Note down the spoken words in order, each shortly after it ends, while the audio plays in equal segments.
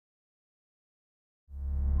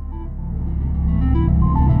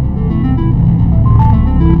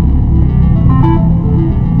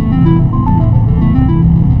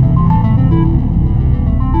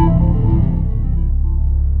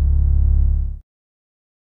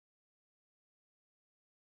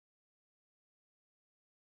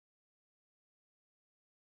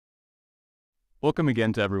Welcome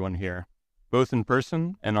again to everyone here, both in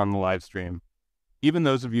person and on the live stream, even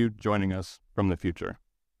those of you joining us from the future.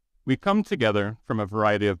 We come together from a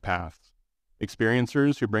variety of paths: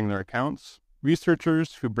 experiencers who bring their accounts,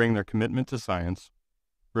 researchers who bring their commitment to science,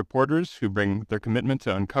 reporters who bring their commitment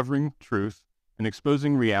to uncovering truth and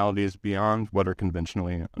exposing realities beyond what are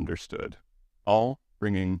conventionally understood, all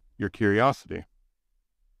bringing your curiosity,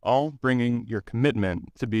 all bringing your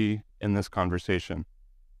commitment to be in this conversation.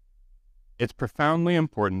 It's profoundly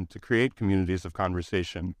important to create communities of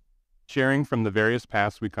conversation, sharing from the various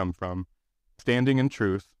paths we come from, standing in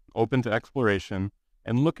truth, open to exploration,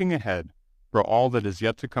 and looking ahead for all that is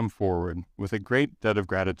yet to come forward with a great debt of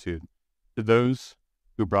gratitude to those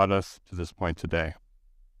who brought us to this point today.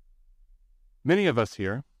 Many of us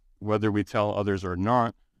here, whether we tell others or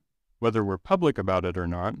not, whether we're public about it or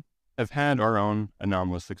not, have had our own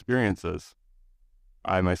anomalous experiences.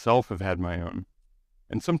 I myself have had my own.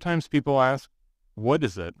 And sometimes people ask, what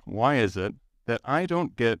is it? Why is it that I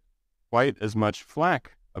don't get quite as much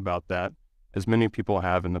flack about that as many people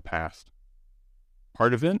have in the past?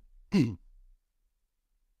 Part of it,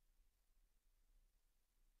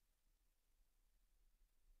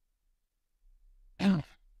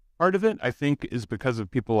 I think, is because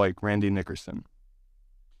of people like Randy Nickerson,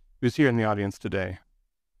 who's here in the audience today.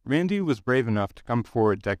 Randy was brave enough to come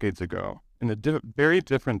forward decades ago in a very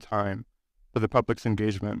different time for the public's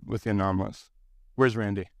engagement with the anomalous. Where's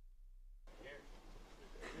Randy?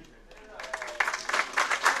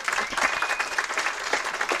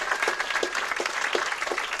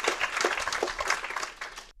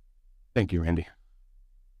 Thank you, Randy.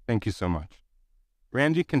 Thank you so much.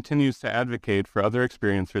 Randy continues to advocate for other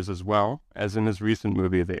experiencers as well, as in his recent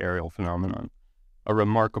movie, The Aerial Phenomenon, a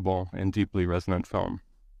remarkable and deeply resonant film.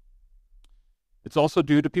 It's also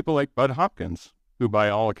due to people like Bud Hopkins, who by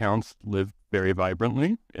all accounts live very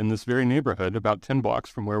vibrantly in this very neighborhood about 10 blocks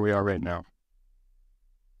from where we are right now.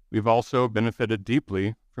 We've also benefited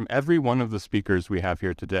deeply from every one of the speakers we have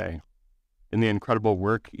here today, in the incredible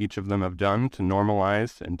work each of them have done to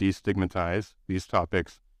normalize and destigmatize these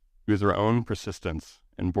topics through their own persistence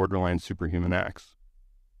and borderline superhuman acts.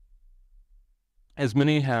 As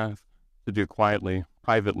many have to do quietly,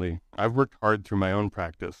 privately, I've worked hard through my own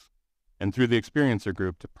practice and through the experiencer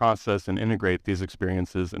group to process and integrate these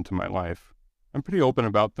experiences into my life. I'm pretty open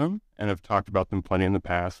about them and have talked about them plenty in the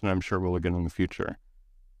past, and I'm sure we'll again in the future.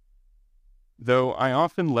 Though I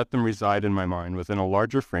often let them reside in my mind within a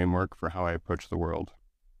larger framework for how I approach the world,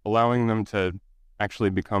 allowing them to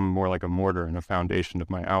actually become more like a mortar and a foundation of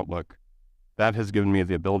my outlook. That has given me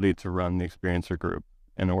the ability to run the experiencer group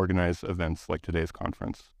and organize events like today's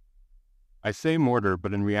conference. I say mortar,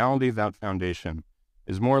 but in reality that foundation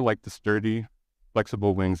is more like the sturdy,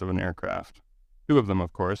 flexible wings of an aircraft. Two of them,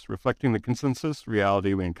 of course, reflecting the consensus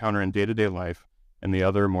reality we encounter in day-to-day life, and the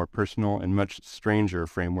other more personal and much stranger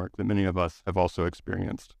framework that many of us have also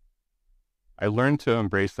experienced. I learned to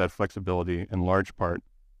embrace that flexibility in large part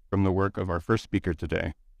from the work of our first speaker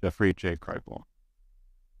today, Jeffrey J. Kripal.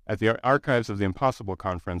 At the Archives of the Impossible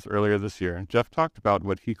conference earlier this year, Jeff talked about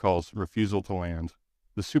what he calls refusal to land,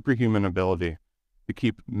 the superhuman ability to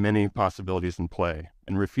keep many possibilities in play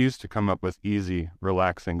and refuse to come up with easy,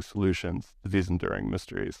 relaxing solutions to these enduring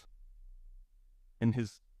mysteries. In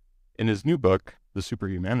his new book, The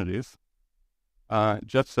Superhumanities,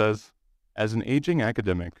 Jeff says, as an aging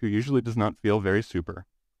academic who usually does not feel very super,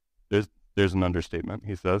 there's an understatement,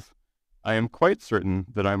 he says, I am quite certain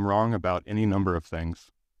that I'm wrong about any number of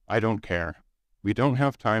things. I don't care. We don't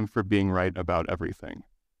have time for being right about everything.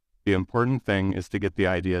 The important thing is to get the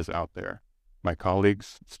ideas out there. My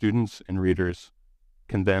colleagues, students, and readers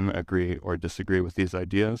can then agree or disagree with these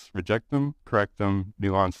ideas, reject them, correct them,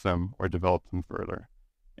 nuance them, or develop them further.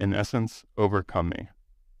 In essence, overcome me.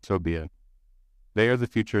 So be it. They are the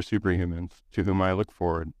future superhumans to whom I look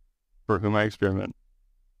forward, for whom I experiment,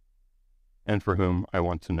 and for whom I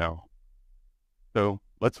want to know. So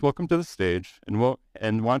let's welcome to the stage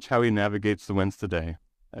and watch how he navigates the winds today,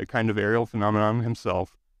 a kind of aerial phenomenon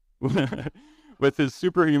himself, with his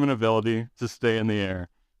superhuman ability to stay in the air.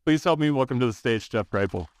 Please help me welcome to the stage Jeff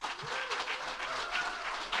Kripal.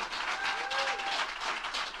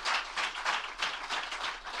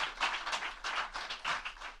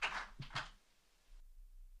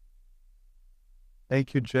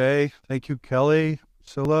 Thank you, Jay. Thank you, Kelly,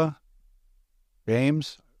 Priscilla,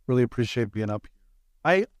 James. Really appreciate being up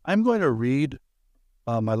here. I'm going to read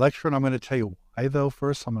my lecture, and I'm going to tell you why, though,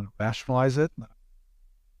 first. I'm going to rationalize it.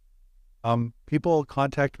 People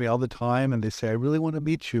contact me all the time, and they say, I really want to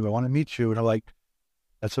meet you. I want to meet you. And I'm like,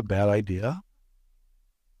 that's a bad idea.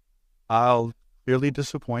 I'll clearly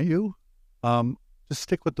disappoint you. Just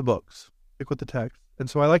stick with the books. stick with the text. And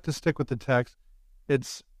so I like to stick with the text.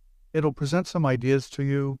 It'll present some ideas to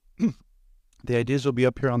you. The ideas will be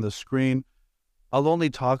up here on the screen. I'll only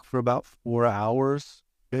talk for about 4 hours,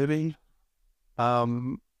 maybe.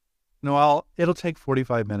 No, it'll take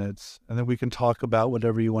 45 minutes, and then we can talk about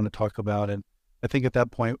whatever you want to talk about. And I think at that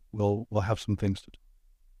point we'll have some things to do.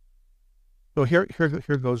 So here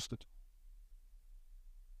goes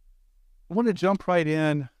I want to jump right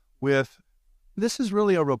in with, this is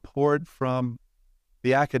really a report from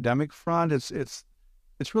the academic front. It's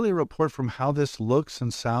really a report from how this looks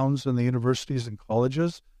and sounds in the universities and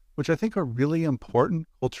colleges, which I think are really important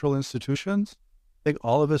cultural institutions. I think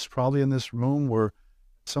all of us probably in this room were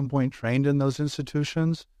at some point trained in those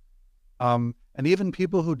institutions. And even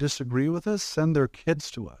people who disagree with us send their kids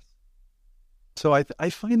to us. So I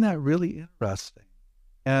find that really interesting.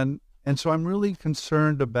 And so I'm really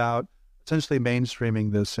concerned about essentially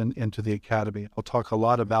mainstreaming this into the academy. I'll talk a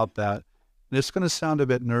lot about that. And it's going to sound a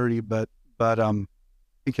bit nerdy, but I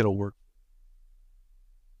think it'll work.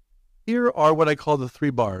 Here are what I call the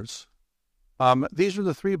 3 bars. These are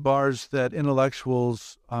the 3 bars that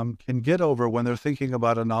intellectuals can get over when they're thinking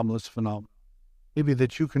about anomalous phenomena, maybe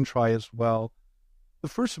that you can try as well. The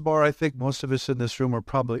first bar, I think most of us in this room are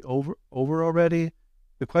probably over already.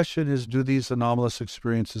 The question is, do these anomalous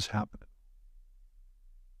experiences happen?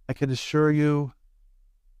 I can assure you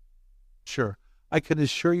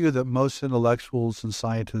that most intellectuals and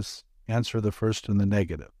scientists answer the first in the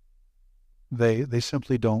negative. They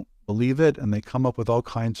simply don't believe it, and they come up with all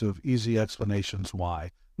kinds of easy explanations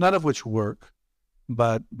why, none of which work,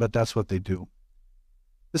 but that's what they do.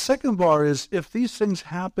 The second bar is, if these things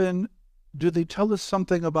happen, do they tell us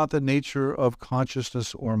something about the nature of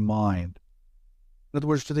consciousness or mind? In other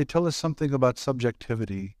words, do they tell us something about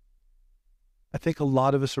subjectivity? I think a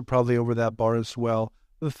lot of us are probably over that bar as well.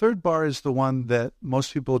 The third bar is the one that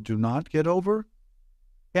most people do not get over.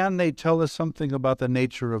 Can they tell us something about the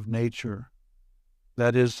nature of nature?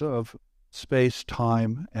 That is, of space,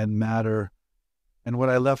 time, and matter. And what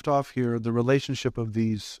I left off here, the relationship of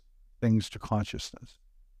these things to consciousness.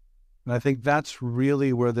 And I think that's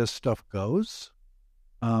really where this stuff goes.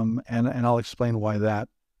 And I'll explain why that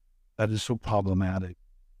is so problematic.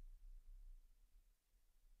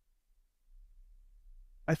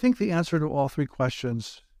 I think the answer to all 3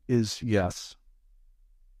 questions is yes.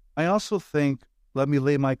 I also think, let me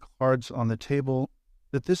lay my cards on the table,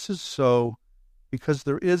 that this is so because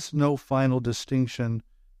there is no final distinction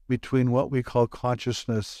between what we call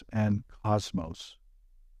consciousness and cosmos.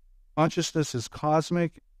 Consciousness is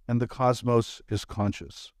cosmic, and the cosmos is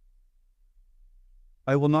conscious.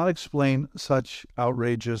 I will not explain such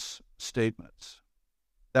outrageous statements.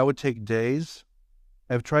 That would take days.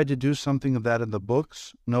 I've tried to do something of that in the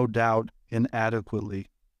books, no doubt inadequately.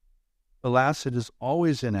 Alas, it is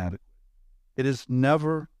always inadequate. It is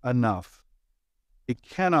never enough. It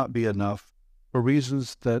cannot be enough for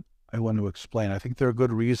reasons that I want to explain. I think there are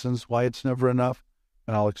good reasons why it's never enough,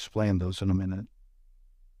 and I'll explain those in a minute.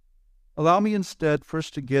 Allow me instead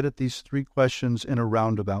first to get at these 3 questions in a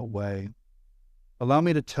roundabout way. Allow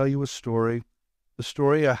me to tell you a story, the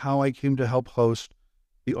story of how I came to help host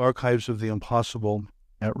the Archives of the Impossible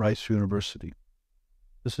at Rice University.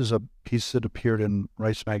 This is a piece that appeared in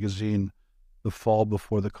Rice Magazine the fall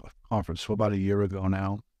before the conference, so about a year ago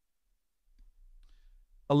now.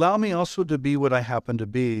 Allow me also to be what I happen to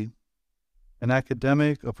be, an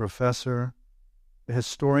academic, a professor, a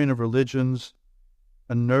historian of religions,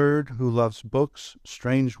 a nerd who loves books,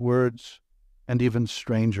 strange words, and even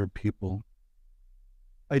stranger people.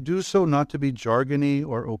 I do so not to be jargony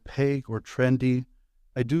or opaque or trendy.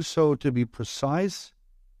 I do so to be precise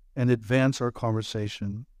and advance our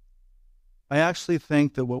conversation. I actually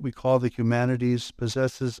think that what we call the humanities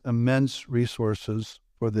possesses immense resources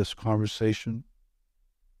for this conversation.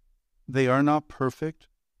 They are not perfect.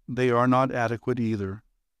 They are not adequate either,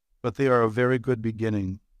 but they are a very good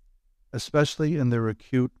beginning, especially in their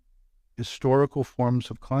acute historical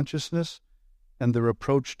forms of consciousness and their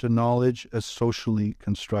approach to knowledge as socially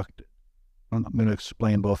constructed. I'm going to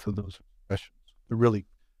explain both of those expressions.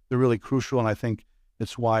 They're really crucial, and I think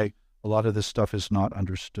it's why a lot of this stuff is not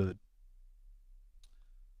understood.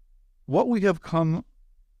 What we have come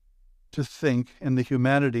to think in the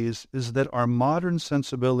humanities is that our modern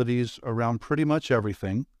sensibilities around pretty much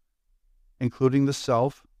everything, including the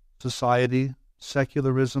self, society,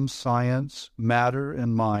 secularism, science, matter,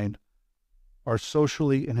 and mind, are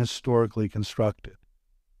socially and historically constructed.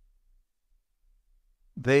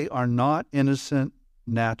 They are not innocent,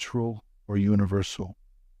 natural, or universal.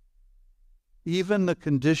 Even the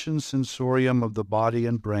conditioned sensorium of the body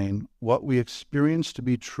and brain, what we experience to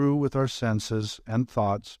be true with our senses and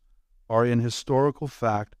thoughts, are in historical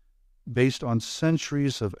fact based on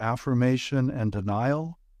centuries of affirmation and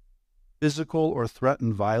denial, physical or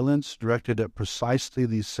threatened violence directed at precisely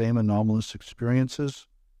these same anomalous experiences,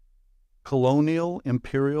 colonial,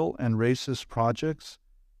 imperial, and racist projects,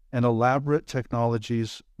 and elaborate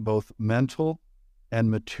technologies, both mental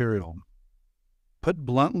and material. Put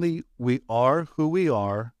bluntly, we are who we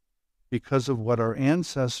are because of what our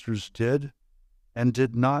ancestors did and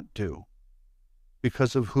did not do,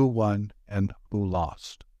 because of who won and who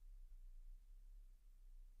lost.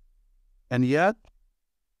 And yet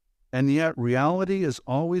reality is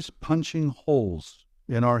always punching holes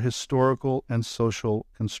in our historical and social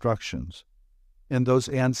constructions, in those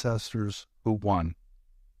ancestors who won.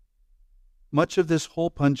 Much of this hole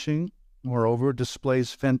punching, moreover,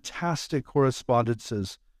 displays fantastic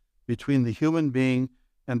correspondences between the human being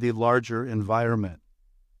and the larger environment,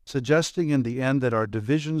 suggesting in the end that our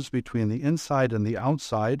divisions between the inside and the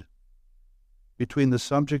outside, between the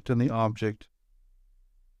subject and the object,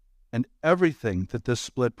 and everything that this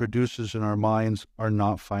split produces in our minds are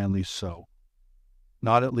not finally so,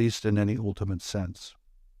 not at least in any ultimate sense.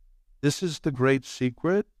 This is the great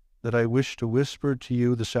secret that I wish to whisper to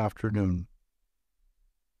you this afternoon.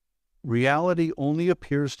 Reality only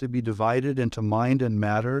appears to be divided into mind and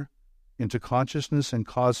matter, into consciousness and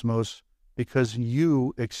cosmos, because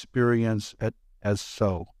you experience it as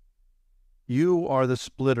so. You are the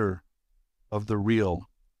splitter of the real,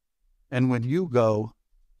 and when you go,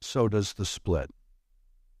 so does the split.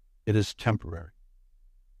 It is temporary.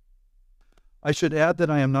 I should add that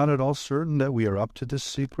I am not at all certain that we are up to this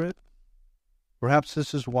secret. Perhaps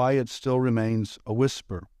this is why it still remains a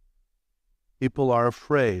whisper. People are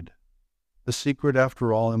afraid. The secret,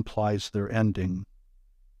 after all, implies their ending.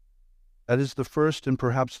 That is the first and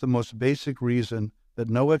perhaps the most basic reason that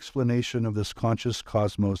no explanation of this conscious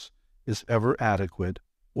cosmos is ever adequate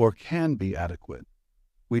or can be adequate.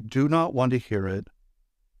 We do not want to hear it.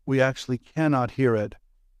 We actually cannot hear it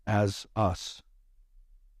as us.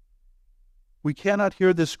 We cannot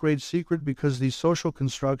hear this great secret because these social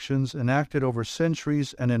constructions enacted over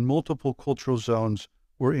centuries and in multiple cultural zones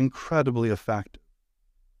were incredibly effective.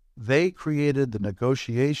 They created the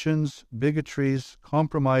negotiations, bigotries,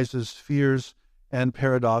 compromises, fears, and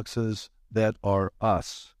paradoxes that are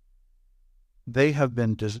us. They have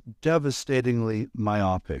been devastatingly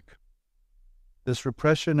myopic. This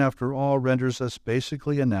repression, after all, renders us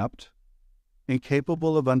basically inept,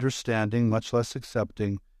 incapable of understanding, much less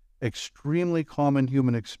accepting, extremely common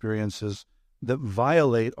human experiences that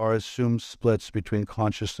violate our assumed splits between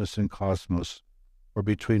consciousness and cosmos, or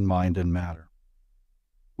between mind and matter.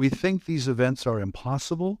 We think these events are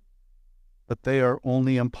impossible, but they are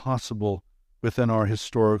only impossible within our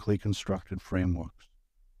historically constructed frameworks.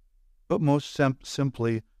 But most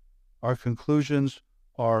simply, our conclusions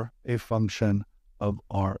are a function of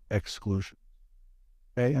our exclusion.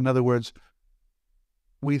 Okay? In other words,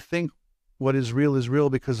 we think what is real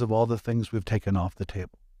because of all the things we've taken off the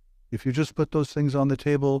table. If you just put those things on the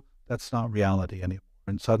table, that's not reality anymore,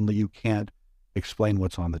 and suddenly you can't explain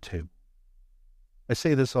what's on the table. I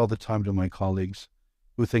say this all the time to my colleagues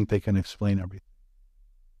who think they can explain everything.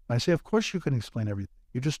 I say, of course you can explain everything.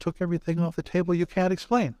 You just took everything off the table you can't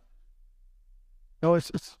explain. No,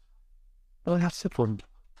 it's really not simple.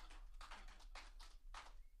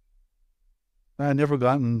 I've never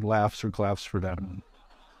gotten laughs or claps for that.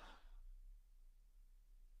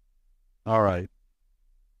 All right.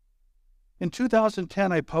 In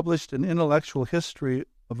 2010, I published an intellectual history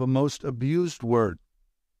of a most abused word,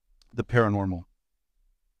 the paranormal.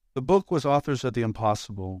 The book was Authors of the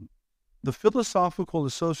Impossible. The philosophical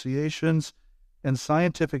associations and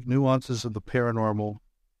scientific nuances of the paranormal.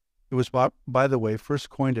 It was, by the way, first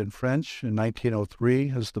coined in French in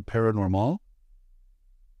 1903 as the paranormal.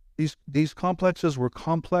 These complexes were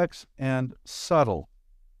complex and subtle.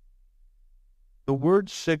 The word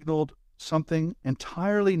signaled something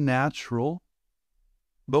entirely natural,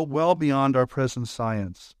 but well beyond our present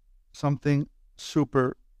science, something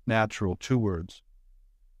supernatural, 2 words.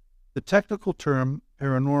 The technical term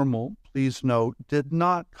paranormal, please note, did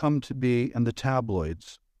not come to be in the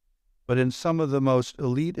tabloids, but in some of the most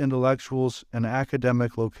elite intellectuals and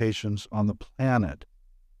academic locations on the planet.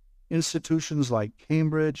 Institutions like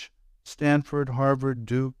Cambridge, Stanford, Harvard,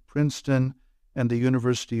 Duke, Princeton, and the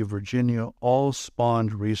University of Virginia all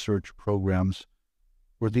spawned research programs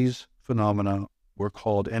where these phenomena were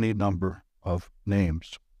called any number of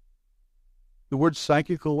names. The word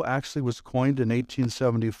psychical actually was coined in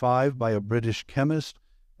 1875 by a British chemist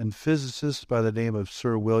and physicist by the name of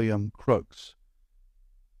Sir William Crookes.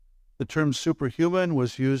 The term superhuman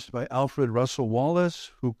was used by Alfred Russel Wallace,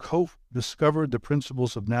 who co-discovered the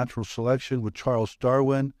principles of natural selection with Charles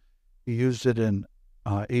Darwin. He used it in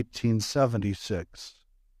 1876.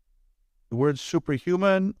 The word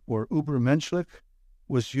superhuman, or übermenschlich,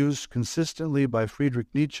 was used consistently by Friedrich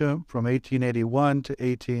Nietzsche from 1881 to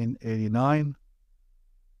 1889.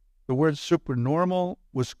 The word supernormal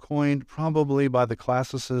was coined probably by the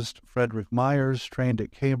classicist Frederick Myers, trained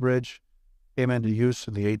at Cambridge, came into use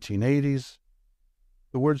in the 1880s.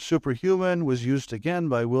 The word superhuman was used again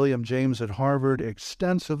by William James at Harvard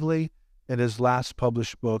extensively in his last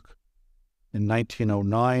published book in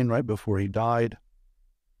 1909, right before he died.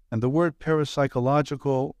 And the word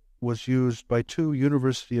parapsychological was used by two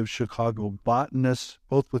University of Chicago botanists,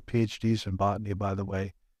 both with PhDs in botany, by the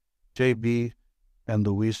way, J.B. and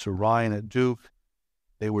Louisa Ryan at Duke.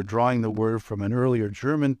 They were drawing the word from an earlier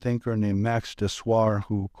German thinker named Max Dessoir,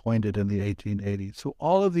 who coined it in the 1880s. So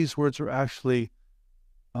all of these words are actually,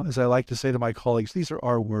 as I like to say to my colleagues, these are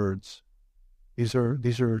our words. These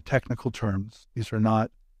are technical terms. These are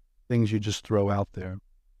not things you just throw out there.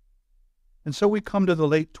 And so we come to the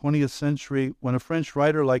late 20th century when a French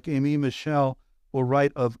writer like Aimé Michel will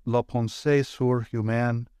write of la pensée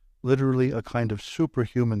surhumaine, literally a kind of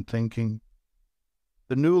superhuman thinking.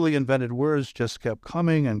 The newly invented words just kept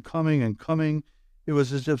coming and coming and coming. It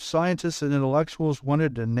was as if scientists and intellectuals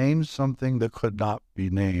wanted to name something that could not be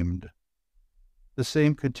named. The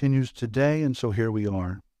same continues today, and so here we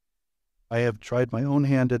are. I have tried my own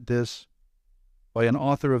hand at this. By an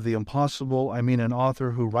author of the impossible, I mean an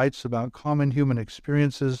author who writes about common human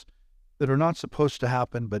experiences that are not supposed to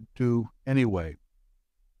happen but do anyway,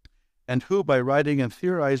 and who, by writing and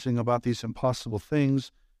theorizing about these impossible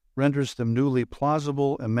things, renders them newly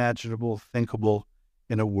plausible, imaginable, thinkable,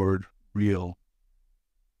 in a word, real.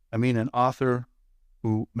 I mean an author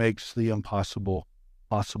who makes the impossible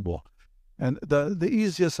possible. And the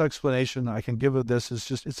easiest explanation I can give of this is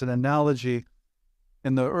just, it's an analogy.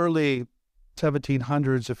 In the early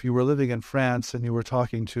 1700s, if you were living in France and you were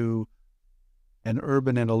talking to an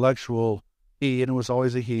urban intellectual, he, and it was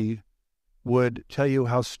always a he, would tell you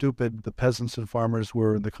how stupid the peasants and farmers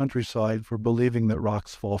were in the countryside for believing that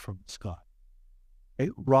rocks fall from the sky. Okay?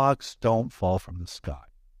 Rocks don't fall from the sky.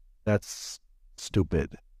 That's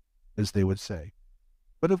stupid, as they would say.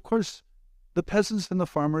 But of course, the peasants and the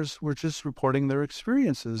farmers were just reporting their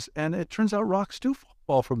experiences, and it turns out rocks do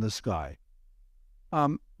fall from the sky.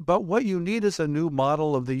 But what you need is a new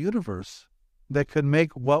model of the universe that can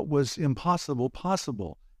make what was impossible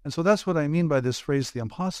possible. And so that's what I mean by this phrase, the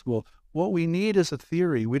impossible. What we need is a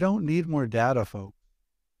theory. We don't need more data, folks.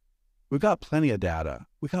 We've got plenty of data.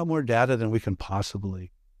 We got more data than we can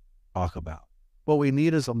possibly talk about. What we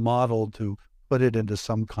need is a model to put it into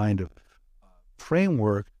some kind of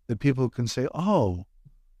framework that people can say, oh,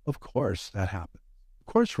 of course that happens. Of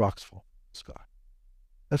course rocks fall from the sky.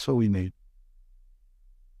 That's what we need.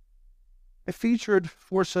 I featured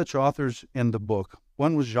 4 such authors in the book.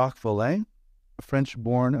 One was Jacques Vallée, a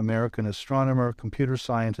French-born American astronomer, computer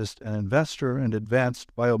scientist, and investor in advanced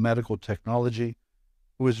biomedical technology,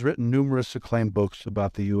 who has written numerous acclaimed books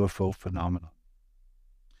about the UFO phenomenon.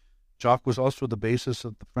 Jacques was also the basis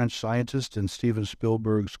of the French scientist in Steven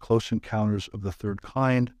Spielberg's Close Encounters of the Third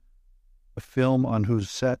Kind, a film on whose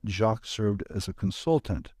set Jacques served as a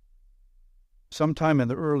consultant. Sometime in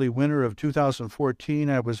the early winter of 2014,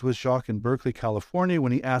 I was with Jacques in Berkeley, California,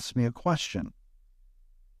 when he asked me a question.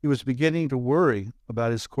 He was beginning to worry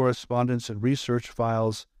about his correspondence and research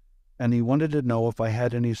files, and he wanted to know if I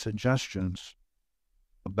had any suggestions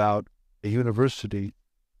about a university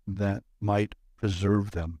that might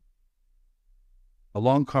preserve them. A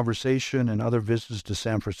long conversation and other visits to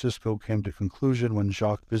San Francisco came to conclusion when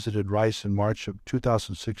Jacques visited Rice in March of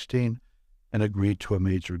 2016 and agreed to a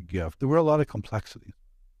major gift. There were a lot of complexities,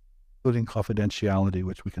 including confidentiality,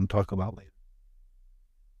 which we can talk about later.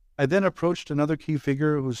 I then approached another key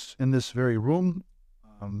figure who was in this very room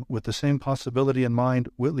with the same possibility in mind,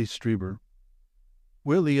 Whitley Strieber.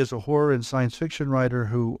 Whitley is a horror and science fiction writer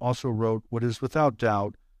who also wrote what is without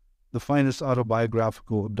doubt the finest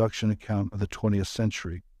autobiographical abduction account of the 20th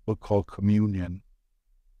century, a book called Communion.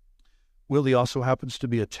 Whitley also happens to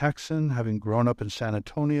be a Texan, having grown up in San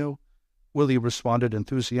Antonio. Whitley responded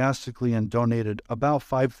enthusiastically and donated about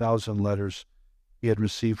 5,000 letters he had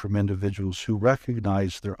received from individuals who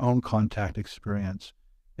recognized their own contact experience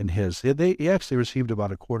in his. He actually received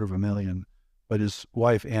about 250,000, but his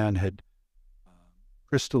wife, Anne, had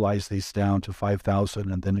crystallized these down to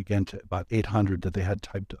 5,000 and then again to about 800 that they had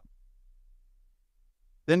typed up.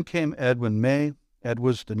 Then came Edwin May. Ed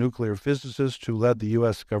was the nuclear physicist who led the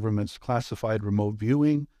U.S. government's classified remote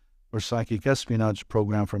viewing or psychic espionage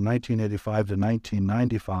program from 1985 to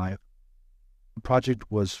 1995. The project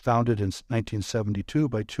was founded in 1972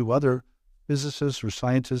 by two other physicists or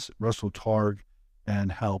scientists, Russell Targ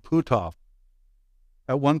and Hal Puthoff.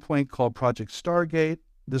 At one point called Project Stargate,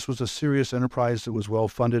 this was a serious enterprise that was well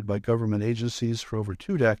funded by government agencies for over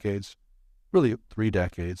 2 decades, really 3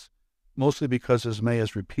 decades, mostly because, as May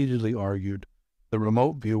has repeatedly argued, the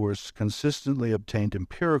remote viewers consistently obtained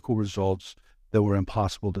empirical results that were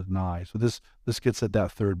impossible to deny. So this gets at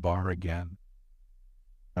that third bar again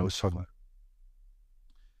I was talking about.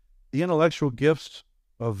 The intellectual gifts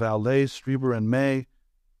of Vallée, Strieber, and May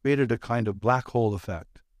created a kind of black hole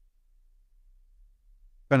effect,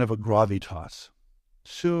 kind of a gravitas.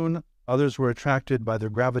 Soon, others were attracted by their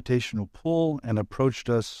gravitational pull and approached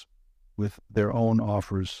us with their own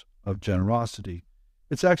offers of generosity.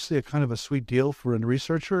 It's actually a kind of a sweet deal for a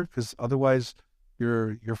researcher, because otherwise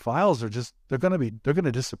your files are just, they're going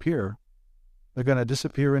to disappear. They're going to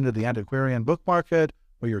disappear into the antiquarian book market,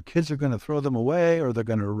 or your kids are going to throw them away, or they're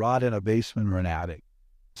going to rot in a basement or an attic.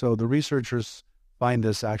 So the researchers find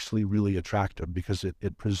this actually really attractive because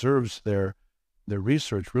it preserves their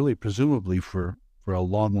research really presumably for a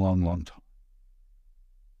long, long, long time.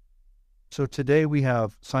 So today we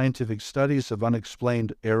have scientific studies of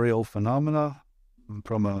unexplained aerial phenomena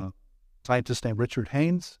from a scientist named Richard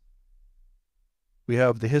Haynes. We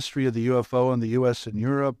have the history of the UFO in the U.S. and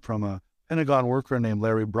Europe from a Pentagon worker named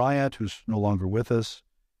Larry Bryant, who's no longer with us,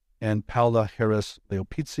 and Paola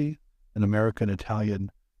Harris-Leopizzi, an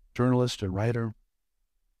American-Italian journalist and writer.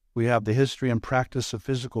 We have the history and practice of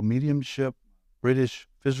physical mediumship, British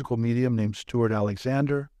physical medium named Stuart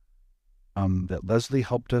Alexander, that Leslie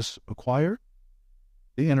helped us acquire.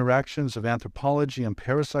 The interactions of anthropology and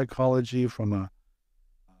parapsychology from an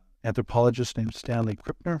anthropologist named Stanley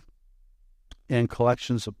Krippner, and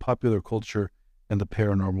collections of popular culture and the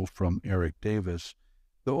paranormal from Eric Davis.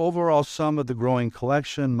 The overall sum of the growing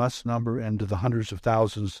collection must number into the hundreds of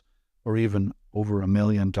thousands or even over 1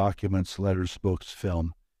 million documents, letters, books,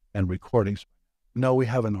 film, and recordings. No, we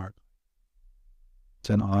have an archive. It's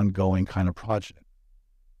an ongoing kind of project.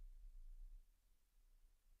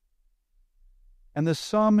 And the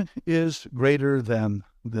sum is greater than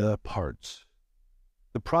the parts.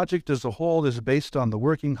 The project as a whole is based on the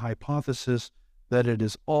working hypothesis that it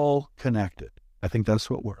is all connected. I think that's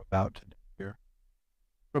what we're about to do here.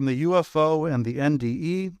 From the UFO and the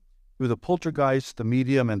NDE, through the poltergeist, the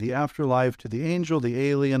medium, and the afterlife, to the angel, the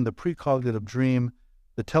alien, the precognitive dream,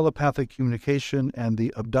 the telepathic communication, and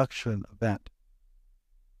the abduction event.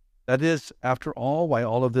 That is, after all, why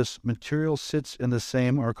all of this material sits in the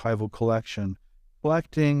same archival collection.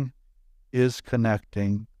 Collecting is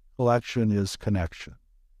connecting. Collection is connection.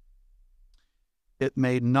 It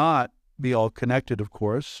may not be all connected, of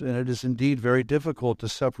course, and it is indeed very difficult to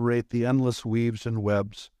separate the endless weaves and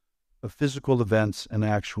webs of physical events and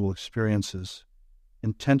actual experiences.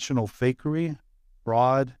 Intentional fakery,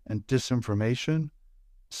 fraud and disinformation,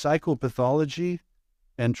 psychopathology,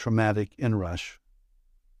 and traumatic inrush.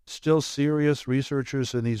 Still, serious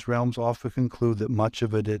researchers in these realms often conclude that much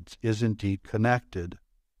of it is indeed connected.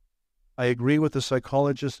 I agree with the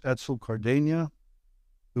psychologist Edsel Cardania,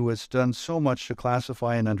 who has done so much to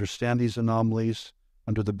classify and understand these anomalies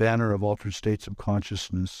under the banner of altered states of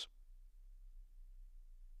consciousness.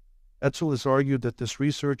 Edsel has argued that this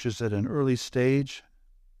research is at an early stage,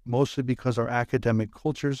 mostly because our academic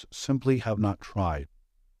cultures simply have not tried.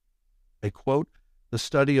 I quote, "The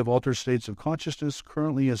study of altered states of consciousness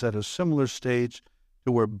currently is at a similar stage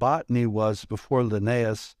to where botany was before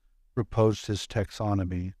Linnaeus proposed his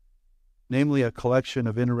taxonomy, namely a collection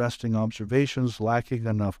of interesting observations lacking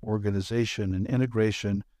enough organization and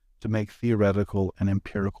integration to make theoretical and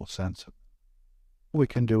empirical sense of it. What we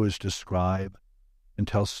can do is describe and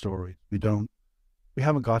tell stories. We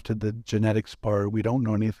haven't got to the genetics part. We don't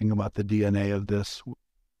know anything about the DNA of this.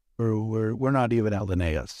 We're not even at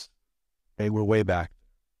Linnaeus. Okay, we're way back.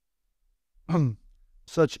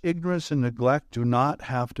 Such ignorance and neglect do not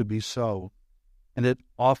have to be so, and it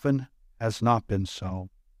often has not been so.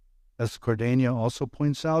 As Cardania also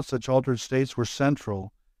points out, such altered states were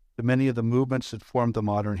central to many of the movements that formed the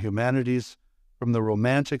modern humanities, from the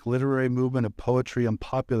romantic literary movement of poetry and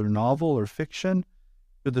popular novel or fiction,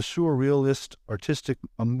 to the surrealist artistic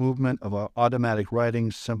movement of automatic writing,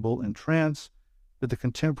 symbol, and trance, to the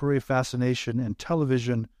contemporary fascination in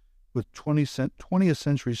television with 20th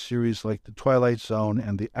century series like The Twilight Zone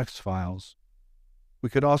and The X-Files. We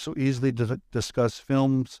could also easily discuss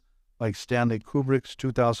films like Stanley Kubrick's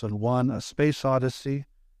 2001 A Space Odyssey,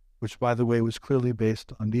 which, by the way, was clearly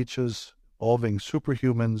based on Nietzsche's evolving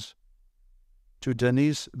superhumans, to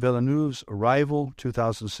Denis Villeneuve's Arrival,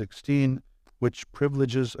 2016, which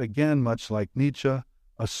privileges, again, much like Nietzsche,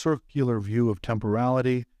 a circular view of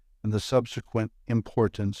temporality and the subsequent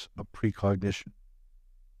importance of precognition.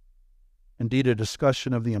 Indeed, a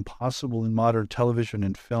discussion of the impossible in modern television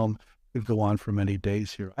and film could go on for many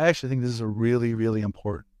days here. I actually think this is a really, really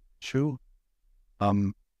important issue.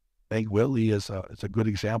 Meg Whitley is a good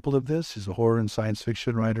example of this. He's a horror and science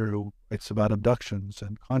fiction writer who writes about abductions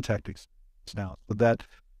and contact experiences now. So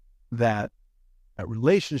that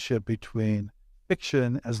relationship between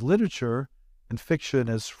fiction as literature and fiction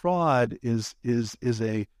as fraud is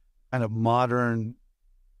a kind of modern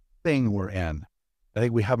thing we're in. I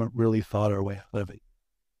think we haven't really thought our way out of it.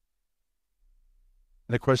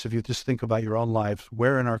 And of course, if you just think about your own lives,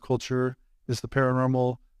 where in our culture is the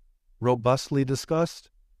paranormal robustly discussed?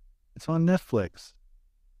 It's on Netflix,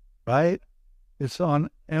 right? It's on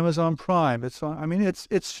Amazon Prime. It's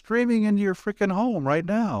streaming into your freaking home right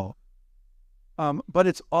now. But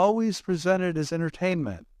it's always presented as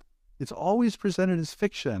entertainment. It's always presented as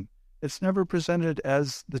fiction. It's never presented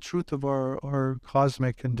as the truth of our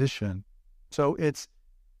cosmic condition. So it's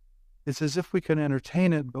as if we can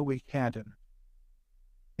entertain it, but we can't. I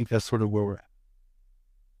think that's sort of where we're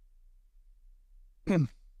at.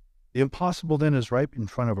 The impossible then is right in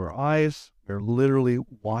front of our eyes. We're literally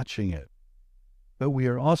watching it. But we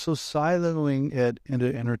are also siloing it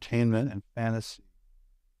into entertainment and fantasy.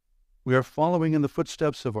 We are following in the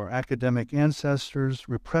footsteps of our academic ancestors,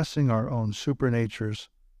 repressing our own supernatures,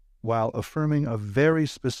 while affirming a very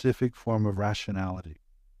specific form of rationality.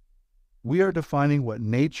 We are defining what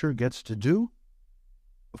nature gets to do,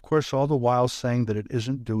 of course, all the while saying that it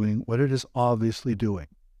isn't doing what it is obviously doing.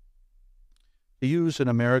 To use an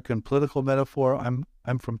American political metaphor, I'm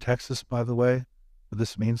from Texas, by the way, but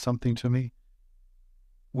this means something to me.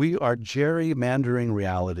 We are gerrymandering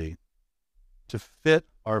reality to fit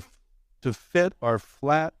our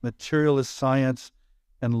flat materialist science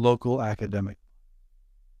and local academic.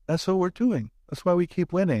 That's what we're doing. That's why we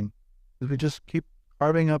keep winning, is we just keep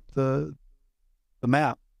carving up the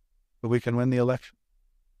map so we can win the election.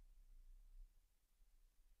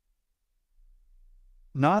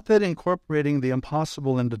 Not that incorporating the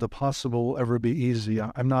impossible into the possible will ever be easy.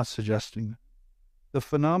 I'm not suggesting that. The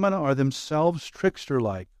phenomena are themselves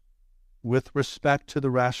trickster-like with respect to the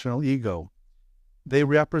rational ego. They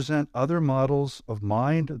represent other models of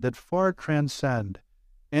mind that far transcend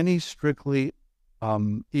any strictly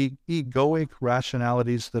egoic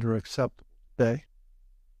rationalities that are acceptable today.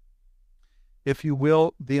 If you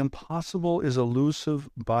will, the impossible is elusive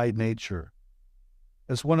by nature.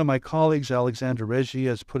 As one of my colleagues, Alexander Reggie,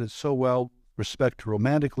 has put it so well with respect to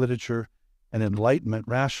romantic literature and Enlightenment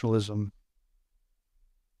rationalism,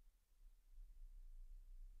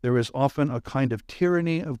 there is often a kind of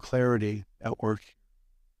tyranny of clarity at work.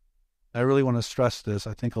 I really want to stress this.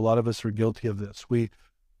 I think a lot of us are guilty of this. We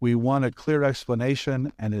want a clear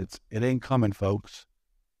explanation, and it ain't coming, folks.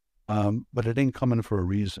 But it ain't coming for a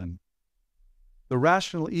reason. The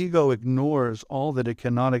rational ego ignores all that it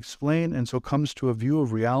cannot explain, and so comes to a view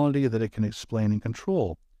of reality that it can explain and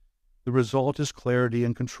control. The result is clarity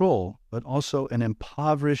and control, but also an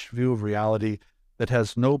impoverished view of reality that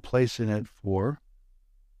has no place in it for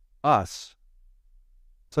us.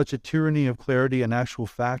 Such a tyranny of clarity in actual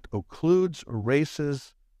fact occludes,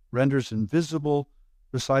 erases, renders invisible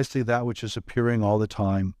precisely that which is appearing all the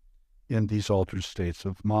time in these altered states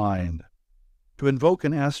of mind. To invoke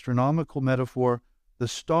an astronomical metaphor, the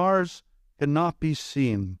stars cannot be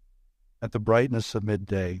seen at the brightness of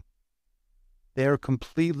midday. They are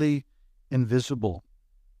completely invisible.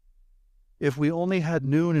 If we only had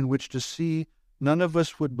noon in which to see, none of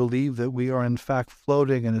us would believe that we are in fact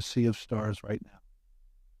floating in a sea of stars right now.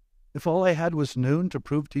 If all I had was noon to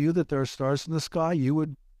prove to you that there are stars in the sky, you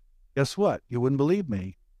would, guess what? You wouldn't believe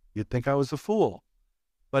me. You'd think I was a fool.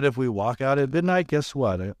 But if we walk out at midnight, guess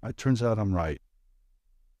what? It turns out I'm right.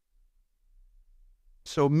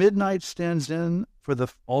 So midnight stands in for the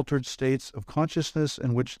altered states of consciousness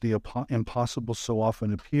in which the impossible so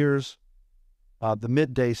often appears. The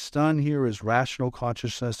midday stun here is rational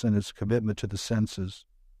consciousness and its commitment to the senses.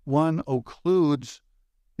 One occludes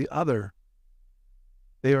the other.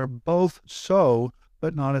 They are both so,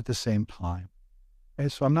 but not at the same time. Okay,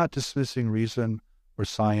 so I'm not dismissing reason or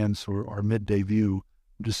science or midday view.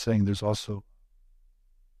 I'm just saying there's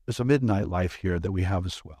a midnight life here that we have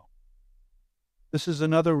as well. This is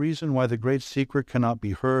another reason why the great secret cannot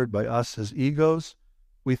be heard by us as egos.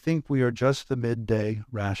 We think we are just the midday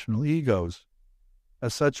rational egos.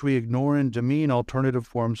 As such, we ignore and demean alternative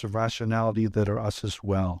forms of rationality that are us as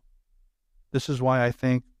well. This is why I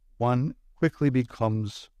think one quickly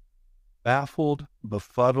becomes baffled,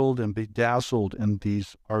 befuddled, and bedazzled in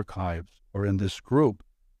these archives or in this group.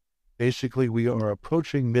 Basically, we are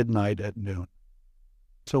approaching midnight at noon.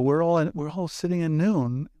 So we're all sitting in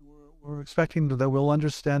noon. We're expecting that we'll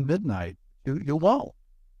understand midnight. You won't.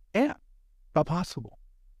 Yeah, not possible.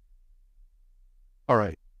 All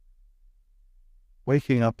right.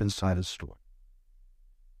 Waking up inside a story.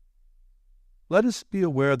 Let us be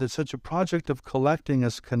aware that such a project of collecting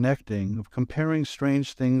as connecting, of comparing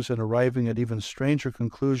strange things and arriving at even stranger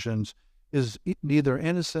conclusions, is neither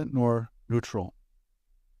innocent nor neutral.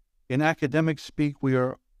 In academic speak, we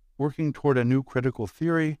are working toward a new critical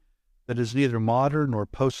theory that is neither modern nor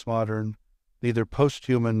postmodern, neither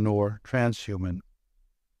posthuman nor transhuman.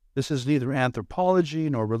 This is neither anthropology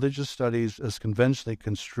nor religious studies as conventionally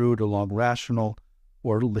construed along rational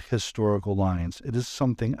or historical lines. It is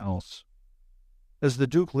something else. As the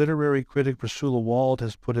Duke literary critic Priscilla Wald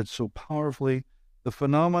has put it so powerfully, the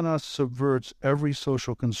phenomena subverts every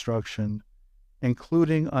social construction,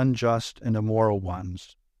 including unjust and immoral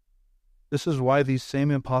ones. This is why these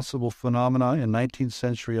same impossible phenomena in 19th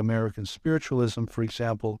century American spiritualism, for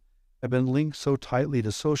example, have been linked so tightly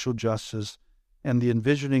to social justice and the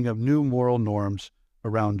envisioning of new moral norms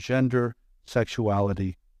around gender,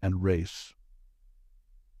 sexuality, and race.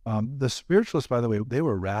 The spiritualists, by the way, they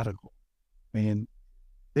were radical. I mean,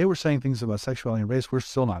 they were saying things about sexuality and race we're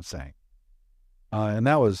still not saying. And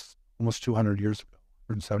that was almost 200 years ago,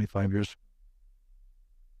 175 years ago.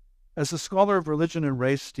 As a scholar of religion and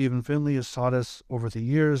race, Stephen Finley has taught us over the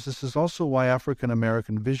years, this is also why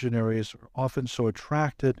African-American visionaries are often so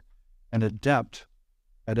attracted and adept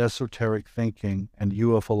at esoteric thinking and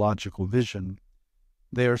ufological vision.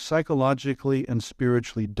 They are psychologically and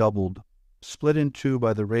spiritually doubled, split in two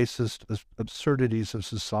by the racist absurdities of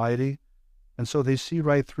society, and so they see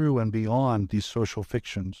right through and beyond these social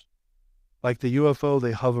fictions. Like the UFO,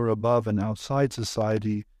 they hover above and outside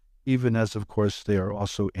society, even as, of course, they are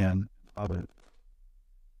also in of it.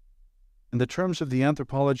 In the terms of the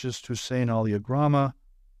anthropologist Hussein Ali Agrama,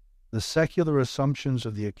 the secular assumptions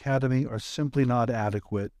of the Academy are simply not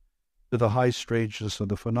adequate to the high strangeness of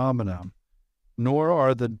the phenomenon, nor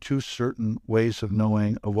are the two certain ways of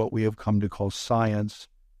knowing of what we have come to call science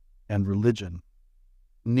and religion.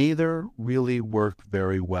 Neither really work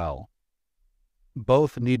very well.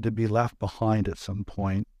 Both need to be left behind at some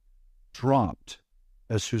point, dropped,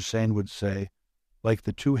 as Hussein would say, like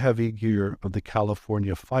the too heavy gear of the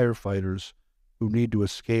California firefighters who need to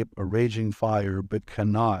escape a raging fire but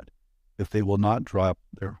cannot if they will not drop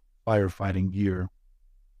their firefighting gear.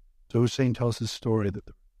 So Hussein tells his story that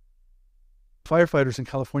the firefighters in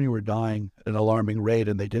California were dying at an alarming rate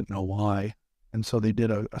and they didn't know why. And so they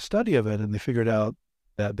did a study of it and they figured out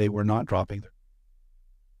that they were not dropping their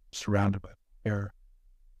surrounded by fire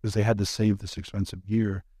because they had to save this expensive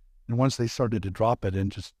gear. And once they started to drop it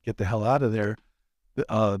and just get the hell out of there,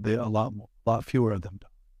 a lot fewer of them died.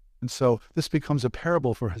 And so this becomes a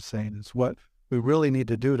parable for Hussein. It's what we really need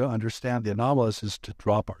to do to understand the anomalous is to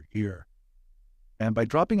drop our gear. And by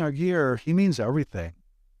dropping our gear, he means everything.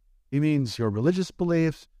 He means your religious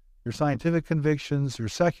beliefs, your scientific convictions, your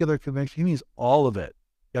secular convictions. He means all of it.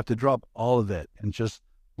 You have to drop all of it and just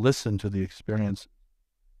listen to the experience.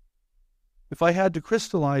 If I had to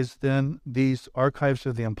crystallize then these archives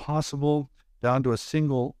of the impossible down to a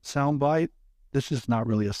single soundbite, this is not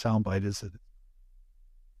really a soundbite, is it?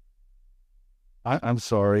 I'm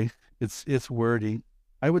sorry. It's wordy.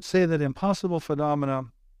 I would say that impossible phenomena,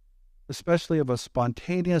 especially of a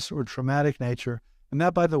spontaneous or traumatic nature, and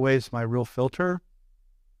that, by the way, is my real filter.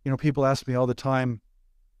 You know, people ask me all the time,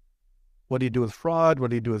 what do you do with fraud? What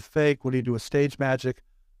do you do with fake? What do you do with stage magic?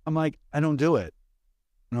 I'm like, I don't do it.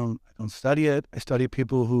 I don't study it. I study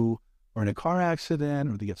people who are in a car accident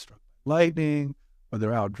or they get struck by lightning or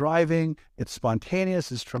they're out driving. It's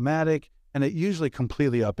spontaneous, it's traumatic, and it usually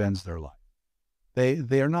completely upends their life.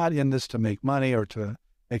 They are not in this to make money or to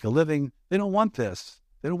make a living. They don't want this.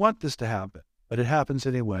 They don't want this to happen, but it happens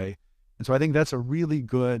anyway. And so I think that's a really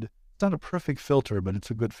good, it's not a perfect filter, but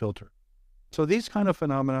it's a good filter. So these kind of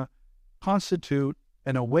phenomena constitute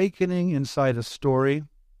an awakening inside a story,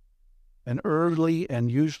 an early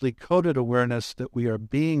and usually coded awareness that we are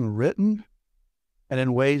being written and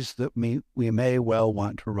in ways that we may well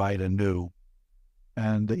want to write anew.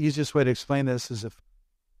 And the easiest way to explain this is if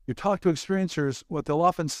you talk to experiencers, what they'll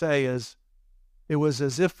often say is, it was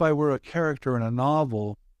as if I were a character in a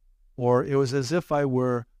novel, or it was as if I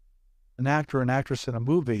were an actor or an actress in a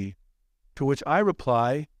movie, to which I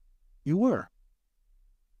reply, you were.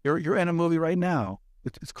 You're in a movie right now.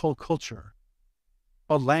 It's called culture,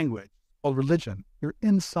 called language, called religion. You're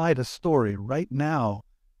inside a story right now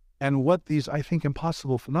And what these, I think,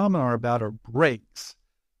 impossible phenomena are about are breaks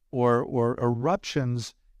or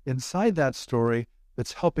eruptions inside that story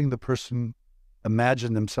that's helping the person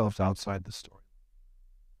imagine themselves outside the story.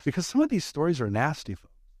 Because some of these stories are nasty,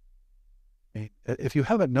 folks. I mean, if you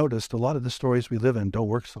haven't noticed, a lot of the stories we live in don't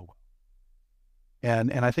work so well.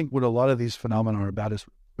 And I think what a lot of these phenomena are about is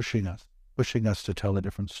pushing us to tell a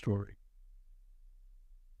different story.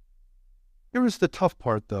 Here is the tough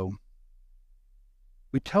part, though.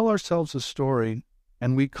 We tell ourselves a story,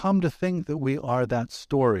 and we come to think that we are that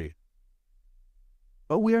story.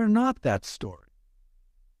 But we are not that story.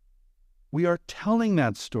 We are telling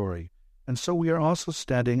that story, and so we are also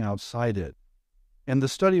standing outside it. In the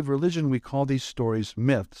study of religion, we call these stories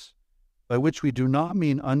myths, by which we do not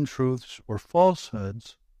mean untruths or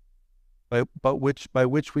falsehoods, by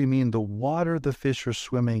which we mean the water the fish are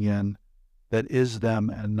swimming in that is them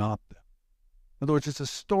and not them. In other words, it's a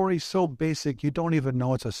story so basic you don't even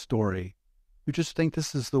know it's a story. You just think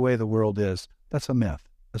this is the way the world is. That's a myth.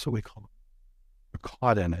 That's what we call it. We're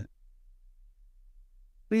caught in it.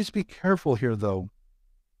 Please be careful here, though.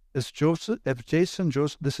 This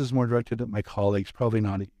is more directed at my colleagues, probably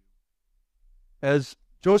not at you. As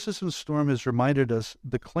Josephson Storm has reminded us,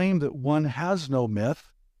 the claim that one has no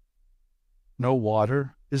myth, no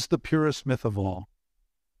water, is the purest myth of all.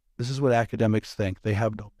 This is what academics think. They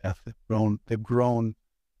have no myth. They've grown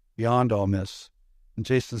beyond all myths. And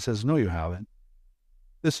Jason says, no, you haven't.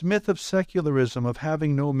 This myth of secularism, of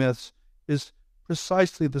having no myths, is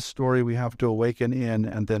precisely the story we have to awaken in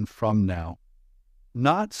and then from now.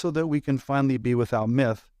 Not so that we can finally be without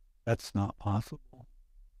myth. That's not possible.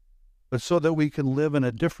 But so that we can live in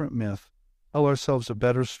a different myth, tell ourselves a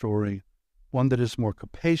better story, one that is more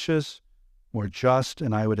capacious, more just,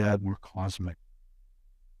 and I would add more cosmic.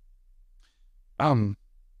 Okay,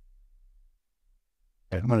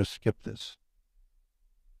 I'm going to skip this.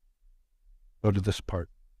 Go to this part.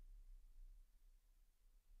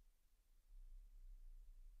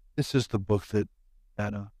 This is the book that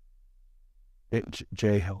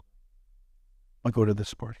J held. I'll go to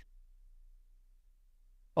this part.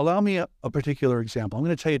 Allow me a particular example. I'm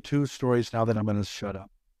going to tell you two stories now that I'm going to shut up.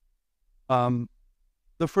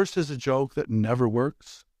 The first is a joke that never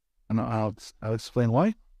works, and I'll explain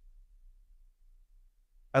why.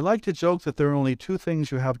 I like to joke that there are only two things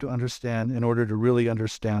you have to understand in order to really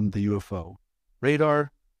understand the UFO: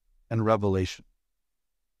 radar and revelation.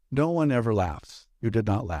 No one ever laughs. You did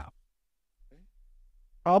not laugh.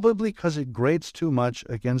 Probably because it grates too much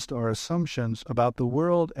against our assumptions about the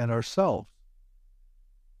world and ourselves.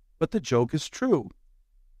 But the joke is true.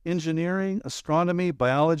 Engineering, astronomy,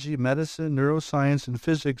 biology, medicine, neuroscience, and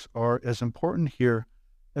physics are as important here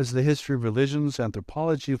as the history of religions,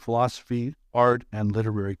 anthropology, philosophy, art, and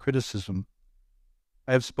literary criticism.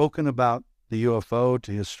 I have spoken about the UFO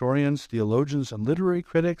to historians, theologians, and literary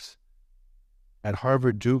critics at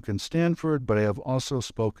Harvard, Duke, and Stanford, but I have also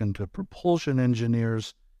spoken to propulsion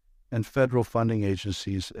engineers and federal funding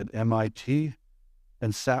agencies at MIT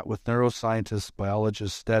and sat with neuroscientists,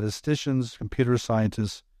 biologists, statisticians, computer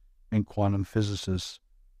scientists, and quantum physicists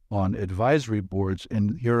on advisory boards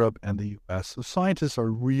in Europe and the U.S. So scientists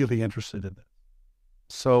are really interested in this.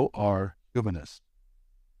 So are humanists.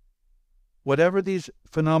 Whatever these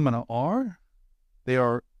phenomena are, they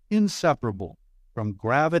are inseparable from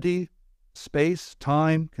gravity, space,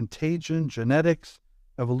 time, contagion, genetics,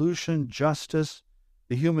 evolution, justice,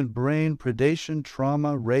 the human brain, predation,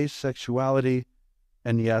 trauma, race, sexuality,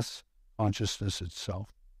 and yes, consciousness itself.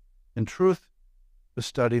 In truth, to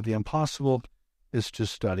study the impossible is to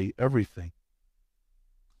study everything.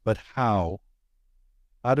 But how?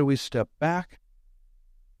 How do we step back,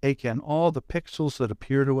 take in all the pixels that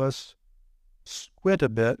appear to us, squint a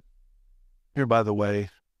bit? Here, by the way,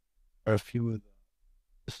 are a few of them.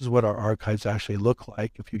 This is what our archives actually look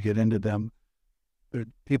like if you get into them. There are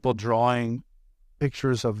people drawing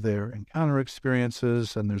pictures of their encounter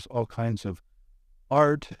experiences, and there's all kinds of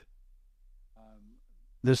art.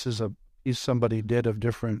 This is a piece somebody did of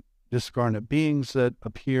different discarnate beings that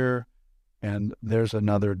appear, and there's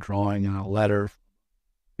another drawing in a letter,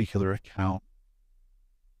 particular account.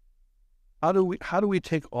 How do we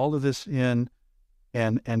take all of this in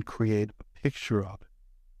and create a picture of it?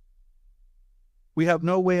 We have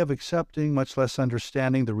no way of accepting, much less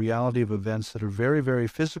understanding, the reality of events that are very, very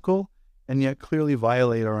physical and yet clearly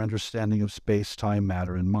violate our understanding of space, time,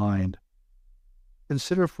 matter, and mind.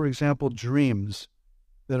 Consider, for example, dreams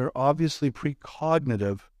that are obviously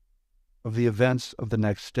precognitive of the events of the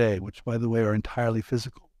next day, which, by the way, are entirely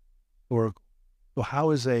physical. So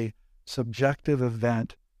how is a subjective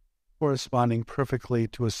event corresponding perfectly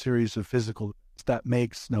to a series of physical events? That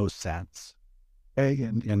makes no sense. okay,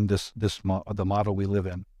 in the model we live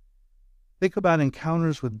in. Think about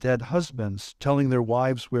encounters with dead husbands telling their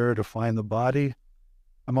wives where to find the body.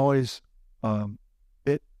 I'm always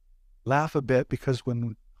laugh a bit because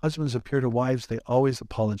when husbands appear to wives, they always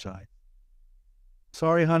apologize.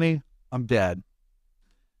 Sorry, honey, I'm dead.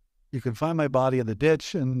 You can find my body in the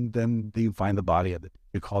ditch, and then you find the body of it.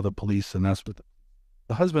 You call the police, and that's what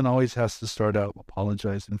the husband always has to start out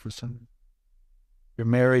apologizing for something. You're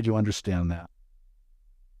married, you understand that.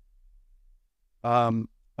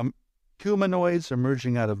 Humanoids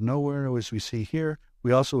emerging out of nowhere, as we see here.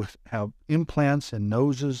 We also have implants in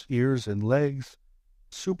noses, ears, and legs.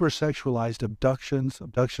 Super sexualized abductions.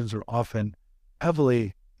 Abductions are often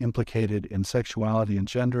heavily implicated in sexuality and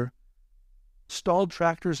gender. Stalled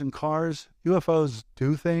tractors and cars. UFOs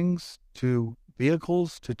do things to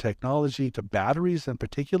vehicles, to technology, to batteries in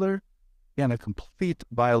particular. Again, a complete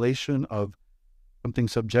violation of something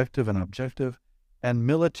subjective and objective. And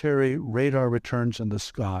military radar returns in the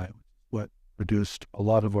sky, what produced a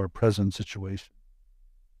lot of our present situation.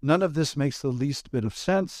 None of this makes the least bit of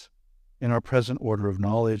sense in our present order of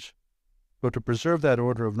knowledge. But to preserve that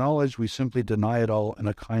order of knowledge, we simply deny it all in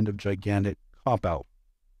a kind of gigantic cop-out.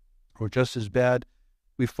 Or just as bad,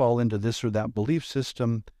 we fall into this or that belief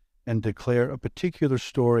system and declare a particular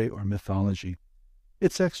story or mythology.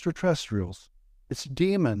 It's extraterrestrials. It's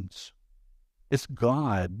demons. It's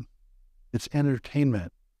God. It's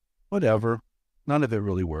entertainment. Whatever. None of it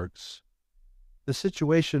really works. The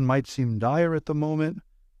situation might seem dire at the moment,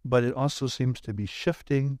 but it also seems to be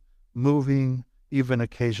shifting, moving, even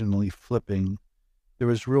occasionally flipping. There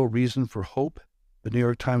is real reason for hope. The New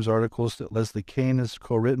York Times articles that Leslie Kean has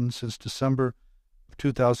co-written since December of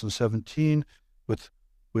 2017 with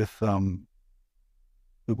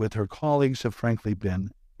her colleagues have frankly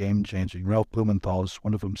been game-changing. Ralph Blumenthal is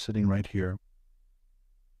one of them, sitting right here.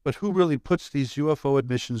 But who really puts these UFO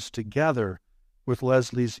admissions together with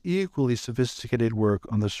Leslie's equally sophisticated work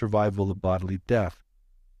on the survival of bodily death?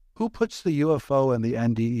 Who puts the UFO and the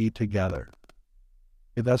NDE together?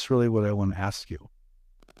 Okay, that's really what I want to ask you.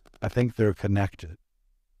 I think they're connected.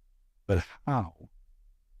 But how?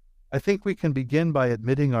 I think we can begin by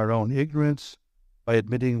admitting our own ignorance, by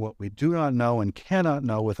admitting what we do not know and cannot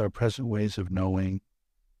know with our present ways of knowing.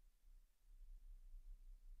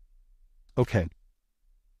 Okay.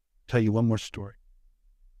 Tell you one more story.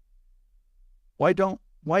 Why don't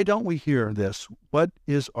we hear this? What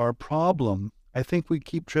is our problem? I think we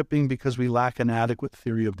keep tripping because we lack an adequate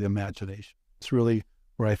theory of the imagination. It's really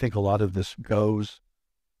where I think a lot of this goes.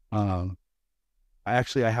 I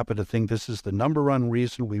happen to think this is the number one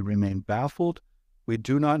reason we remain baffled. We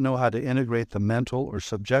do not know how to integrate the mental or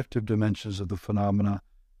subjective dimensions of the phenomena,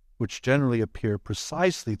 which generally appear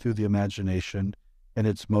precisely through the imagination in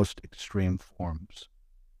its most extreme forms.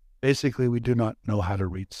 Basically, we do not know how to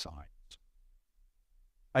read signs.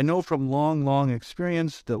 I know from long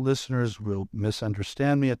experience that listeners will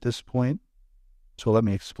misunderstand me at this point, so let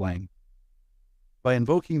me explain. By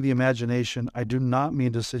invoking the imagination, I do not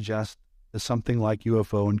mean to suggest that something like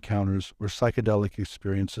UFO encounters or psychedelic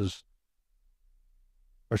experiences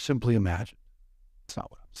are simply imagined. That's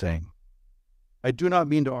not what I'm saying. I do not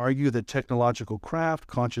mean to argue that technological craft,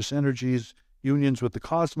 conscious energies, unions with the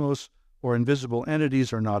cosmos, or invisible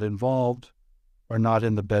entities are not involved, are not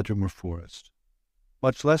in the bedroom or forest.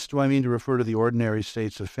 Much less do I mean to refer to the ordinary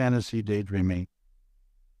states of fantasy, daydreaming,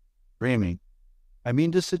 dreaming. I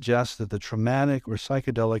mean to suggest that the traumatic or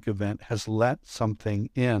psychedelic event has let something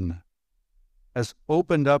in, has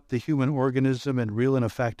opened up the human organism in real and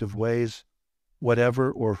effective ways,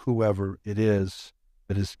 whatever or whoever it is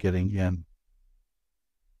that is getting in.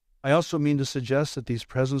 I also mean to suggest that these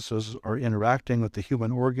presences are interacting with the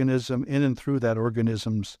human organism in and through that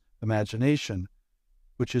organism's imagination,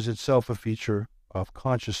 which is itself a feature of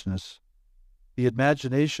consciousness. The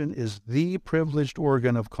imagination is the privileged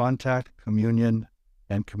organ of contact, communion,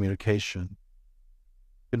 and communication.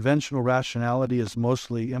 Conventional rationality is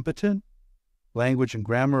mostly impotent. Language and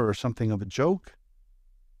grammar are something of a joke.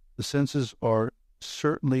 The senses are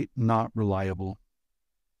certainly not reliable.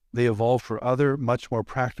 They evolve for other, much more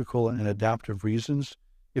practical and adaptive reasons.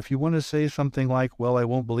 If you want to say something like, well, I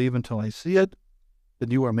won't believe until I see it,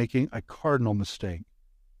 then you are making a cardinal mistake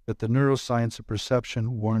that the neuroscience of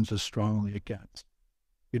perception warns us strongly against.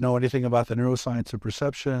 You know anything about the neuroscience of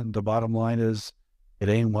perception, the bottom line is, it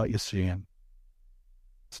ain't what you're seeing.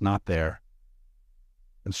 It's not there.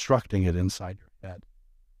 Constructing it inside your head.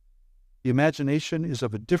 The imagination is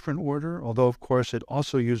of a different order, although, of course, it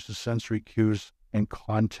also uses sensory cues and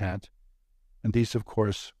content. And these, of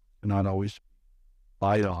course, cannot always be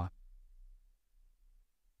relied on.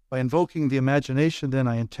 By invoking the imagination, then,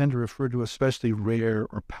 I intend to refer to especially rare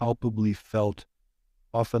or palpably felt,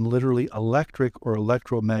 often literally electric or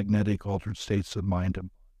electromagnetic altered states of mind and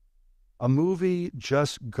body. A movie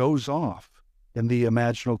just goes off in the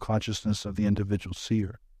imaginal consciousness of the individual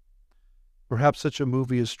seer. Perhaps such a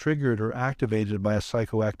movie is triggered or activated by a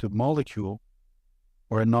psychoactive molecule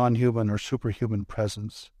or a non-human or superhuman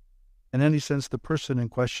presence. In any sense, the person in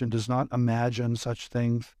question does not imagine such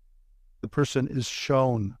things. The person is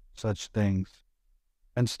shown such things.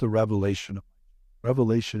 Hence the revelation.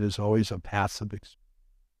 Revelation is always a passive experience.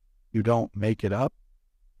 You don't make it up,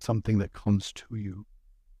 something that comes to you.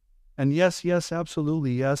 And yes,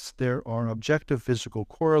 absolutely, yes, there are objective physical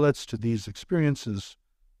correlates to these experiences.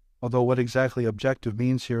 Although what exactly objective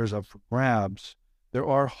means here is up for grabs. There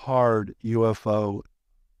are hard UFO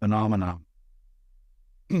phenomena.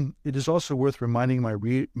 It is also worth reminding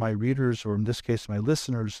my readers, or in this case my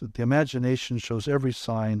listeners, that the imagination shows every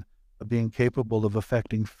sign of being capable of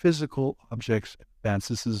affecting physical objects and events.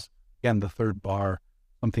 This is, again, the third bar,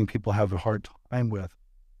 something people have a hard time with.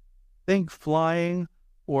 Think flying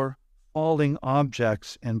or falling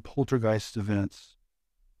objects in poltergeist events,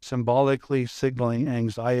 symbolically signaling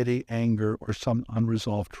anxiety, anger, or some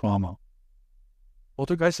unresolved trauma.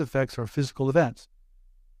 Poltergeist effects are physical events.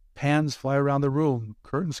 Pans fly around the room,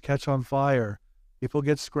 curtains catch on fire, people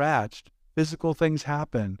get scratched, physical things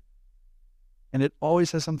happen. And it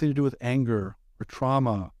always has something to do with anger or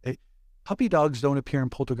trauma. Puppy dogs don't appear in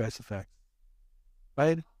poltergeist effects,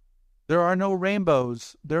 right? There are no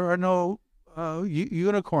rainbows. There are no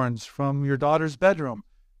unicorns from your daughter's bedroom.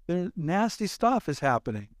 Nasty stuff is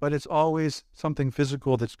happening, but it's always something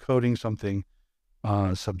physical that's coding something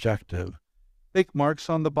subjective. Think marks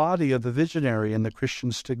on the body of the visionary in the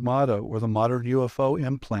Christian stigmata or the modern UFO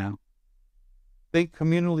implant. Think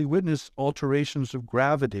communally witnessed alterations of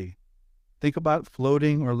gravity. Think about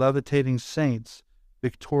floating or levitating saints,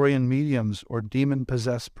 Victorian mediums, or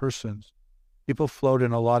demon-possessed persons. People float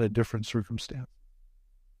in a lot of different circumstances.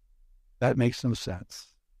 That makes no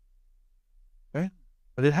sense. Okay?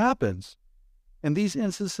 But it happens. In these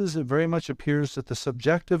instances, it very much appears that the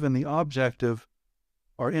subjective and the objective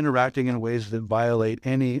are interacting in ways that violate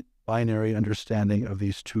any binary understanding of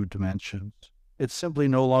these two dimensions. It simply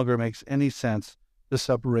no longer makes any sense to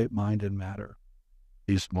separate mind and matter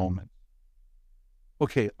these moments.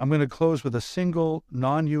 Okay, I'm going to close with a single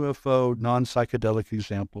non-UFO, non-psychedelic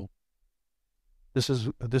example. This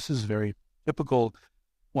is very typical,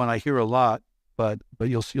 one I hear a lot, but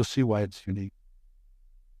you'll see why it's unique.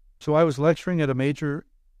 So I was lecturing at a major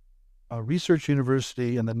research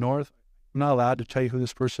university in the north. I'm not allowed to tell you who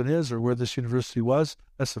this person is or where this university was.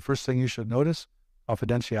 That's the first thing you should notice.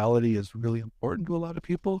 Confidentiality is really important to a lot of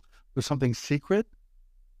people. There's something secret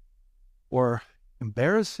or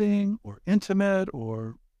embarrassing or intimate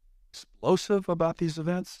or explosive about these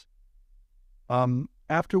events.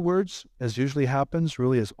 Afterwards, as usually happens,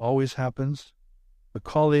 really as always happens, a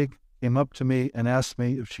colleague came up to me and asked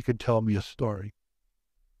me if she could tell me a story.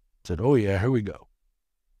 I said, "Oh yeah, here we go."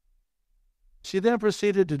 She then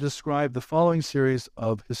proceeded to describe the following series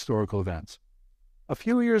of historical events. A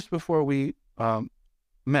few years before we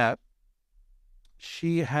met,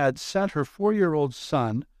 she had sent her 4-year-old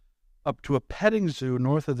son up to a petting zoo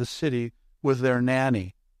north of the city with their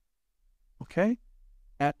nanny. Okay?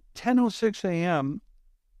 At 10:06 a.m.,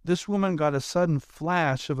 this woman got a sudden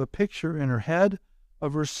flash of a picture in her head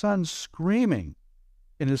of her son screaming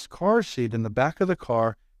in his car seat in the back of the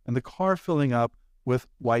car, and the car filling up with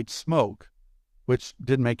white smoke, which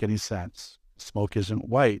didn't make any sense. Smoke isn't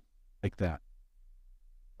white like that.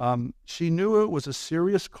 She knew it was a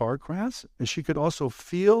serious car crash, and she could also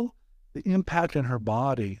feel the impact in her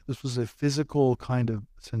body. This was a physical kind of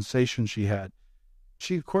sensation she had.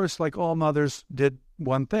 She, of course, like all mothers, did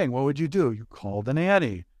one thing. What would you do? You call the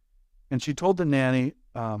nanny. And she told the nanny,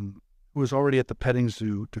 who was already at the petting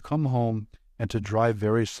zoo, to come home and to drive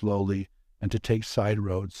very slowly and to take side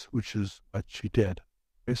roads, which is what she did.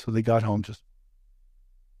 Okay, so they got home just...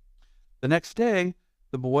 The next day,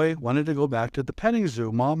 the boy wanted to go back to the petting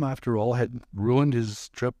zoo. Mom, after all, had ruined his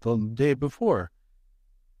trip the day before.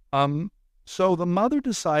 So the mother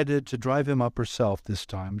decided to drive him up herself this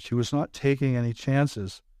time. She was not taking any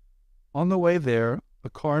chances. On the way there, a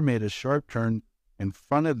car made a sharp turn in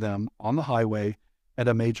front of them on the highway, and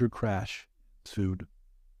a major crash ensued.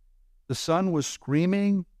 The son was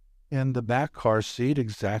screaming in the back car seat,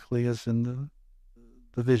 exactly as in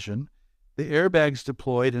the vision. The airbags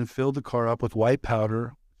deployed and filled the car up with white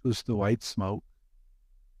powder, which was the white smoke.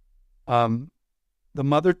 The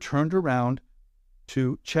mother turned around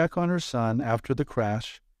to check on her son after the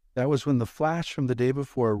crash. That was when the flash from the day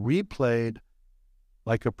before replayed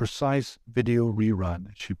like a precise video rerun,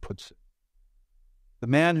 as she puts it. The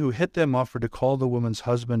man who hit them offered to call the woman's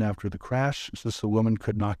husband after the crash, since the woman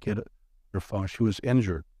could not get her phone. She was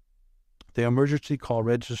injured. The emergency call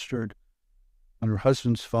registered on her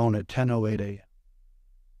husband's phone at 10:08 a.m.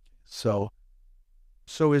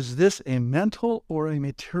 So is this a mental or a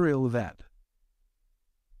material event?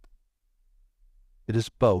 It is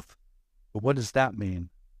both. But what does that mean?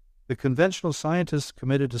 The conventional scientists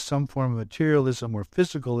committed to some form of materialism or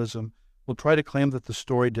physicalism will try to claim that the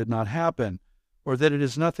story did not happen, or that it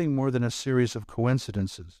is nothing more than a series of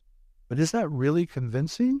coincidences. But is that really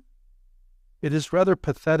convincing? It is rather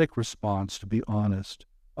pathetic response, to be honest,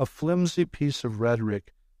 a flimsy piece of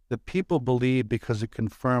rhetoric that people believe because it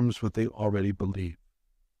confirms what they already believe.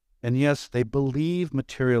 And yes, they believe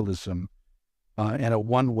materialism and a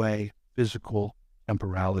one-way physical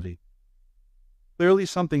temporality. Clearly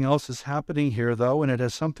something else is happening here, though, and it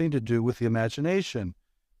has something to do with the imagination,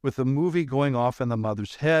 with the movie going off in the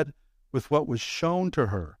mother's head, with what was shown to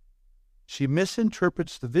her. She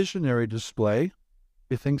misinterprets the visionary display.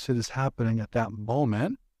 She thinks it is happening at that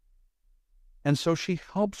moment. And so she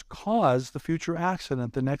helps cause the future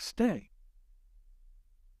accident the next day.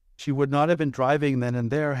 She would not have been driving then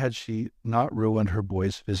and there had she not ruined her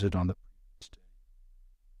boy's visit on the previous day.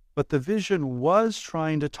 But the vision was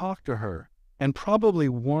trying to talk to her and probably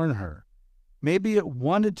warn her. Maybe it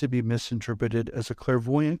wanted to be misinterpreted as a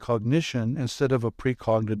clairvoyant cognition instead of a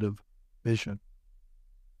precognitive vision.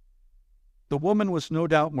 The woman was no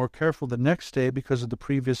doubt more careful the next day because of the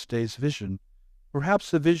previous day's vision.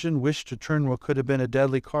 Perhaps the vision wished to turn what could have been a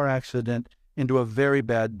deadly car accident into a very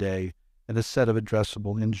bad day and a set of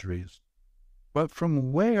addressable injuries. But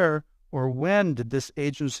from where or when did this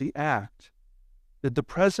agency act? Did the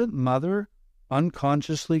present mother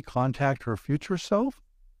unconsciously contact her future self?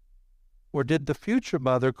 Or did the future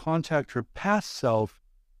mother contact her past self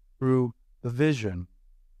through the vision?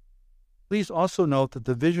 Please also note that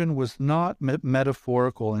the vision was not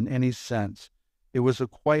metaphorical in any sense. It was a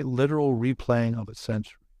quite literal replaying of a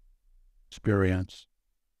sensory experience.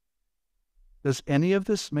 Does any of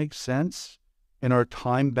this make sense in our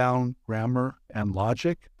time-bound grammar and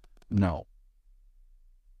logic? No.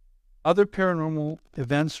 Other paranormal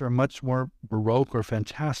events are much more baroque or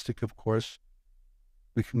fantastic, of course.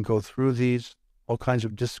 We can go through these, all kinds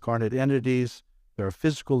of discarnate entities. There are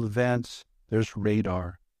physical events. There's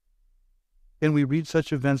radar. Can we read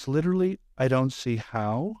such events literally? I don't see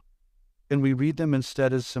how. Can we read them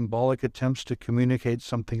instead as symbolic attempts to communicate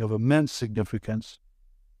something of immense significance?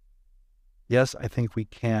 Yes, I think we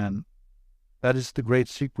can. That is the great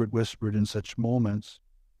secret whispered in such moments,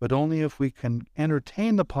 but only if we can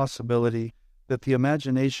entertain the possibility that the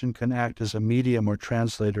imagination can act as a medium or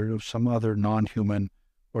translator of some other non-human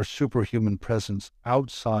or superhuman presence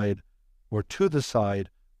outside or to the side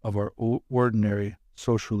of our ordinary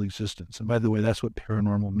social existence. And by the way, that's what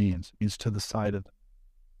paranormal means. It means to the side of it.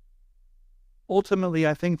 Ultimately,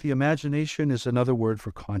 I think the imagination is another word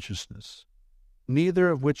for consciousness, neither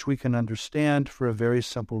of which we can understand for a very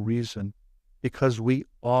simple reason, because we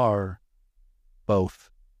are both.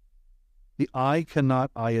 The I cannot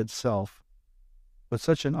I itself, but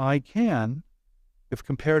such an I can, if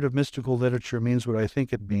comparative mystical literature means what I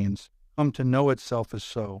think it means, come to know itself as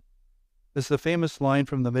so. As the famous line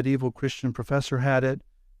from the medieval Christian professor had it,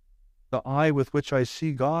 the eye with which I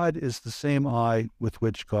see God is the same eye with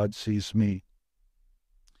which God sees me.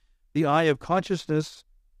 The eye of consciousness,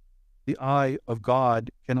 the eye of God,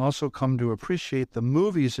 can also come to appreciate the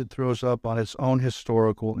movies it throws up on its own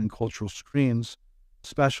historical and cultural screens,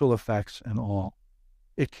 special effects and all.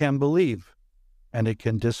 It can believe, and it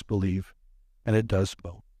can disbelieve, and it does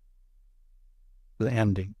both. The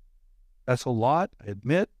ending. That's a lot, I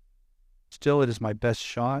admit. Still, it is my best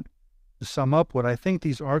shot. To sum up, what I think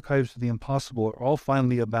these archives of the impossible are all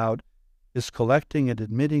finally about is collecting and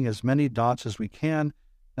admitting as many dots as we can,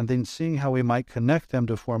 and then seeing how we might connect them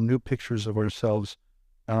to form new pictures of ourselves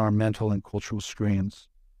on our mental and cultural screens.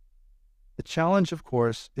 The challenge, of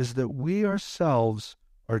course, is that we ourselves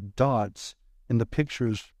are dots in the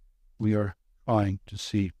pictures we are trying to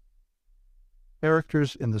see.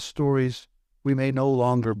 Characters in the stories we may no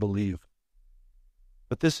longer believe.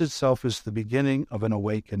 But this itself is the beginning of an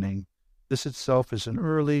awakening. This itself is an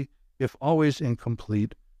early, if always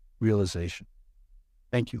incomplete, realization.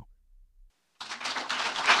 Thank you.